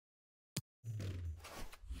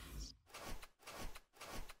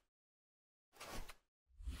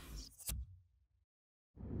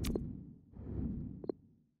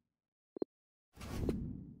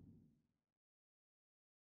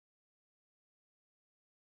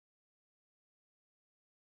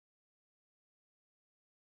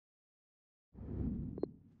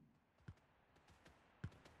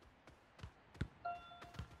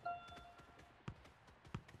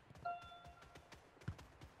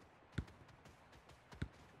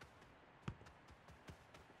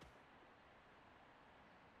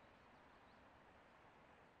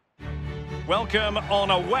Welcome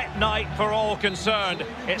on a wet night for all concerned.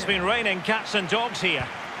 It's been raining cats and dogs here.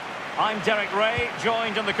 I'm Derek Ray,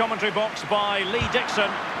 joined in the commentary box by Lee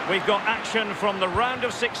Dixon. We've got action from the round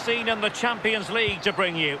of 16 in the Champions League to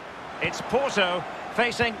bring you. It's Porto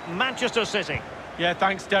facing Manchester City. Yeah,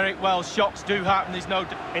 thanks, Derek. Well, shocks do happen. There's no...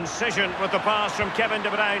 Incision with the pass from Kevin De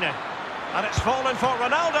Bruyne. And it's fallen for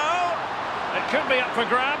Ronaldo. It could be up for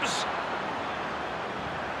grabs.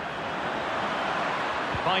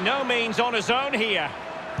 By no means on his own here.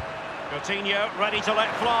 Coutinho ready to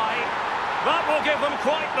let fly. That will give them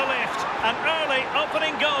quite the lift. An early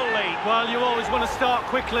opening goal lead. Well, you always want to start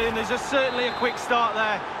quickly, and there's certainly a quick start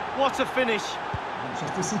there. What a finish.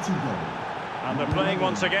 Manchester City goal. And they're playing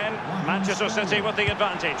once again. Manchester City with the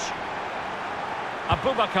advantage.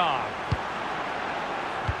 Abubakar.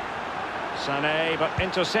 Sané, but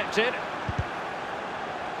intercepted.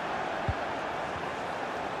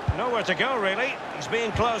 Nowhere to go, really. He's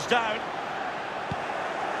being closed down.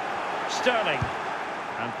 Sterling.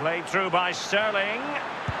 And played through by Sterling.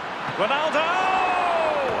 Ronaldo!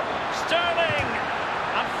 Sterling!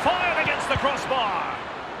 And fired against the crossbar.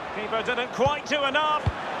 Keeper didn't quite do enough.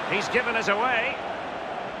 He's given us away.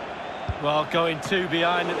 Well, going two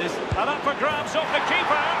behind at this. And up for grabs off the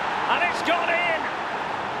keeper. And it's gone in.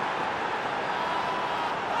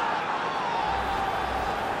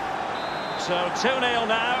 So 2-0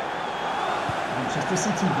 now. Manchester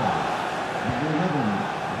City goal. Number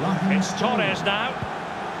 11, It's Torres now.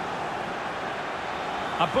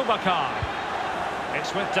 Abubakar.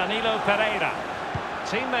 It's with Danilo Pereira.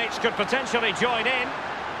 Teammates could potentially join in.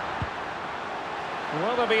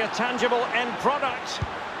 Will there be a tangible end product?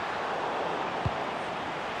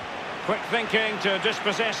 Quick thinking to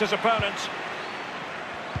dispossess his opponent.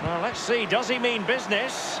 Well, let's see, does he mean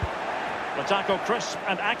business? The tackle crisp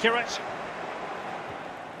and accurate.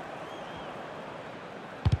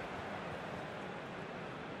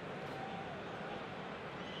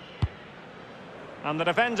 And the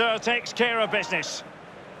defender takes care of business.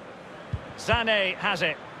 Sané has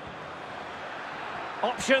it.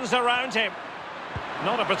 Options around him.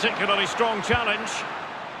 Not a particularly strong challenge.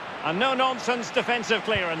 And no-nonsense defensive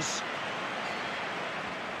clearance.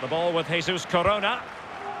 The ball with Jesus Corona.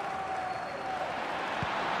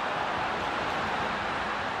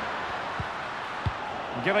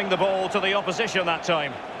 Giving the ball to the opposition that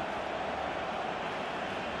time.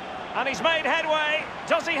 And he's made headway.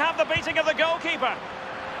 Does he have the beating of the goalkeeper?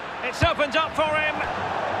 It's opened up for him.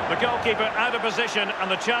 The goalkeeper out of position and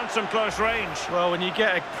the chance from close range. Well, when you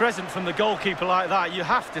get a present from the goalkeeper like that, you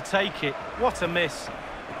have to take it. What a miss.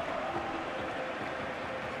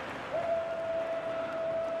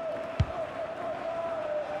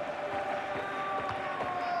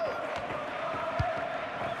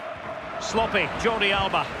 Sloppy, Jordi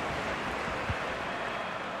Alba.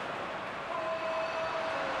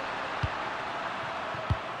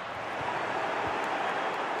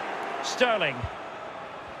 Sterling.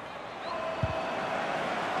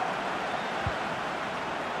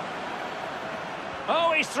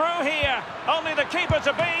 Oh, he's through here. Only the keeper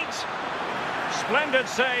to beat. Splendid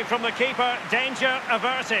save from the keeper. Danger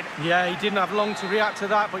averted. Yeah, he didn't have long to react to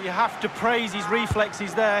that, but you have to praise his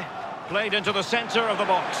reflexes there. Played into the centre of the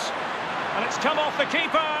box. And it's come off the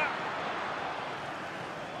keeper.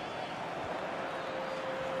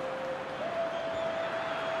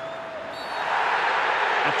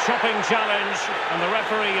 A chopping challenge, and the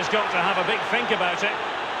referee has got to have a big think about it.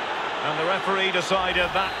 And the referee decided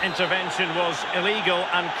that intervention was illegal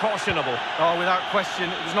and cautionable. Oh, without question,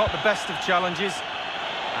 it was not the best of challenges.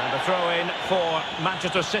 And a throw-in for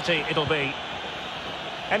Manchester City it'll be.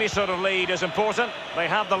 Any sort of lead is important. They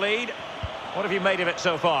have the lead. What have you made of it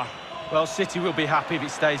so far? Well, City will be happy if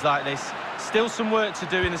it stays like this. Still some work to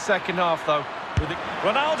do in the second half, though.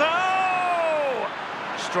 Ronaldo!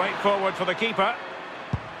 Straightforward for the keeper.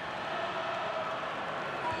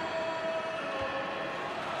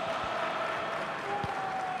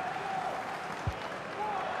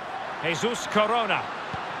 Jesus Corona.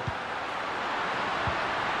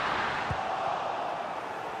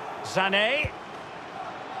 Sané.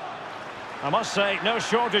 I must say, no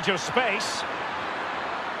shortage of space.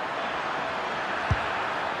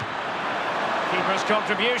 Keeper's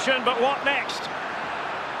contribution, but what next?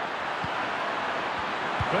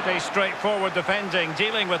 Pretty straightforward defending,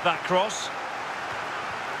 dealing with that cross.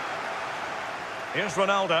 Here's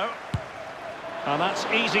Ronaldo. And that's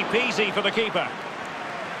easy peasy for the keeper.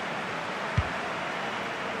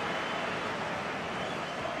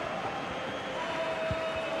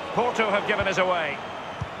 Porto have given us away.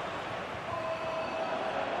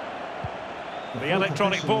 The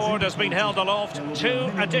electronic board has been held aloft.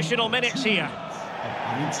 2 additional minutes here.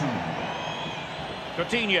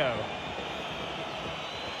 Coutinho.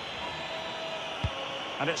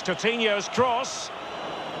 And it's Coutinho's cross.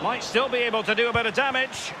 Might still be able to do a bit of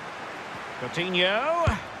damage.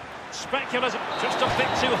 Coutinho. Speculative. Just a bit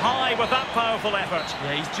too high with that powerful effort.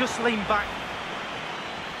 Yeah, he's just leaned back.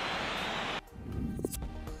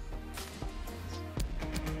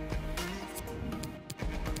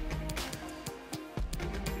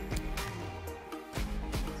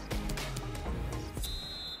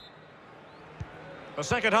 The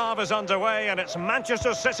second half is underway and it's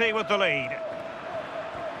Manchester City with the lead.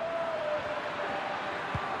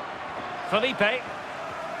 Felipe. Well,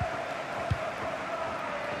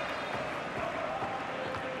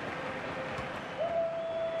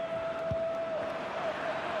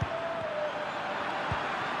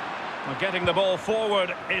 getting the ball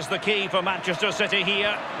forward is the key for Manchester City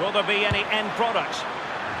here. Will there be any end product?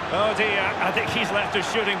 Oh dear, I think he's left his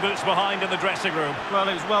shooting boots behind in the dressing room. Well,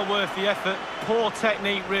 it was well worth the effort. Poor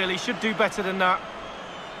technique, really. Should do better than that.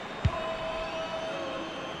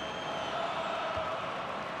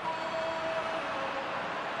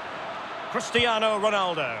 Cristiano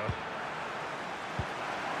Ronaldo.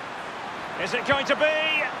 Is it going to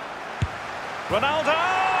be? Ronaldo!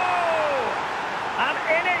 And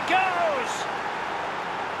in it goes!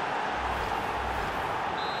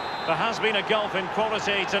 There has been a gulf in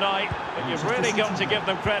quality tonight, but you've really got to give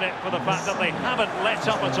them credit for the fact that they haven't let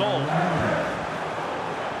up at all.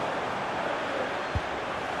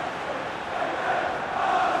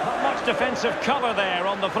 Not much defensive cover there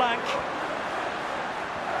on the flank.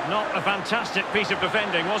 Not a fantastic piece of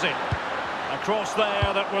defending, was it? A cross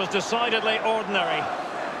there that was decidedly ordinary.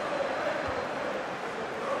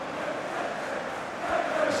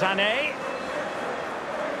 Sané.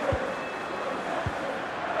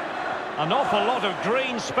 An awful lot of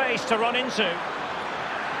green space to run into.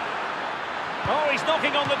 Oh, he's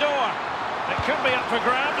knocking on the door. It could be up for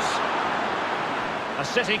grabs. A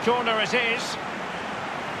City corner it is.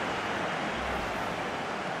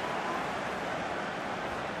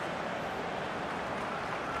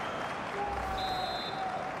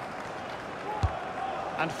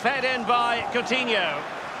 And fed in by Coutinho.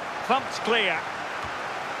 Thumped clear.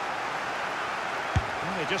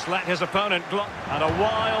 He just let his opponent block. And a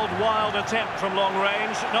wild attempt from long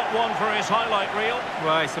range. Not one for his highlight reel.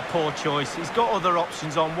 Well, it's a poor choice. He's got other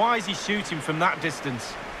options on. Why is he shooting from that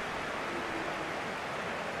distance?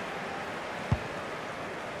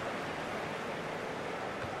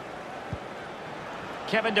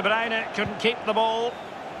 Kevin De Bruyne couldn't keep the ball.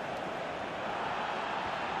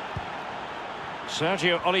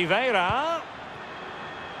 Sergio Oliveira.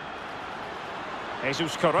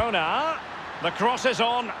 Jesus Corona. The cross is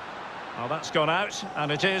on. Oh, that's gone out,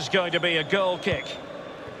 and it is going to be a goal kick.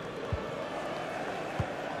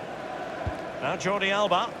 Now Jordi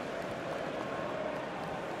Alba.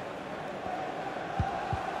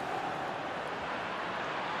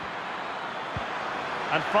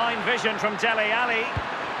 And fine vision from Dele Alli.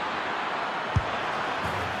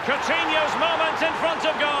 Coutinho's moment in front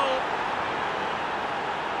of goal.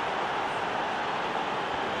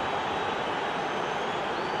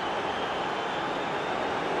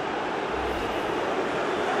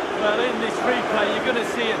 Well, in this replay, you're going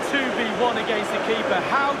to see a 2v1 against the keeper.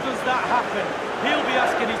 How does that happen? He'll be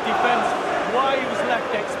asking his defence why he was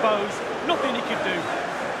left exposed. Nothing he could do.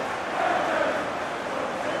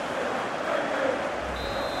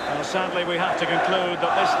 Well, sadly, we have to conclude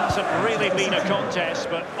that this hasn't really been a contest,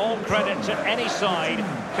 but all credit to any side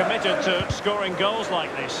committed to scoring goals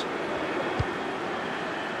like this.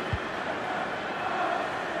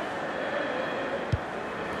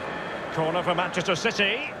 Corner for Manchester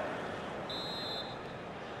City.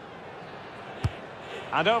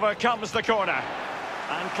 And over comes the corner.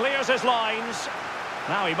 And clears his lines.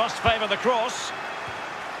 Now he must favour the cross.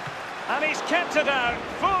 And he's kept it out,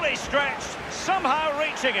 fully stretched, somehow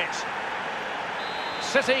reaching it.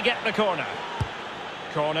 City get the corner.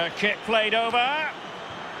 Corner kick played over.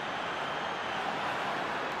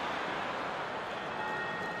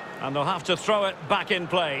 And they'll have to throw it back in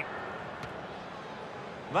play.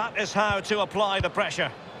 That is how to apply the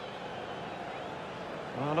pressure.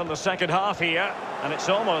 Well, in the second half here, and it's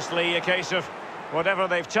almost, Lee, a case of whatever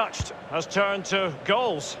they've touched has turned to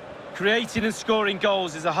goals. Creating and scoring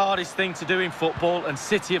goals is the hardest thing to do in football, and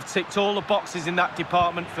City have ticked all the boxes in that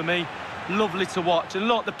department for me. Lovely to watch. And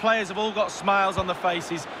look, the players have all got smiles on their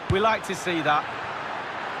faces. We like to see that.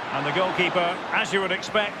 And the goalkeeper, as you would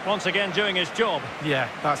expect, once again doing his job. Yeah,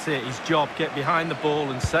 that's it, his job. Get behind the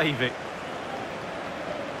ball and save it.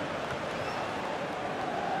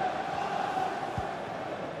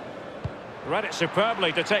 Read it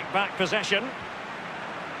superbly to take back possession.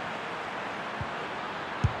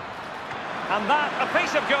 And that, a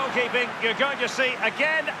piece of goalkeeping you're going to see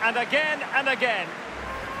again and again and again.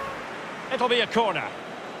 It'll be a corner.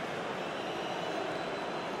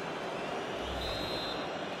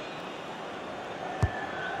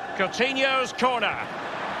 Coutinho's corner.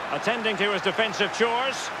 Attending to his defensive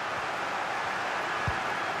chores.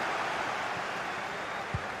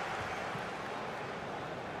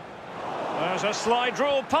 There's a slide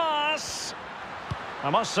rule pass. I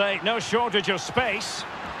must say, no shortage of space.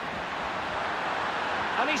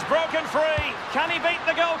 And he's broken free. Can he beat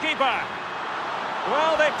the goalkeeper?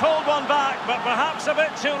 Well, they pulled one back, but perhaps a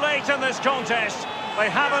bit too late in this contest. They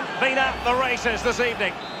haven't been at the races this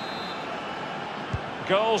evening.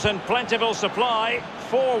 Goals in plentiful supply.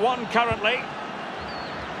 4-1 currently.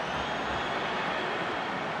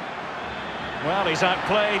 Well, he's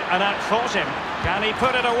outplayed and outfought him. Can he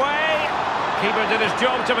put it away? Keeper did his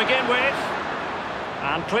job to begin with.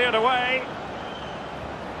 And cleared away.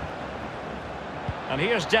 And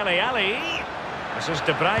here's Dele Alli. This is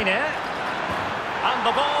De Bruyne. And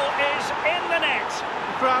the ball is in the net.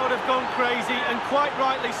 The crowd have gone crazy, and quite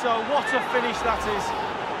rightly so. What a finish that is.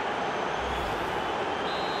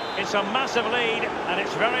 It's a massive lead, and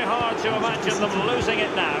it's very hard to imagine them losing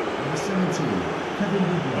it now.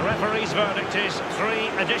 The referee's verdict is 3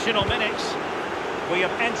 additional minutes. We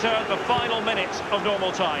have entered the final minutes of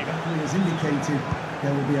normal time. The referee has indicated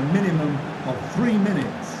there will be a minimum of 3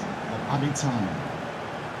 minutes of added time.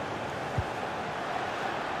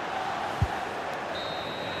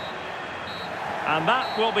 And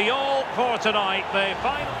that will be all for tonight. The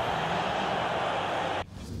final...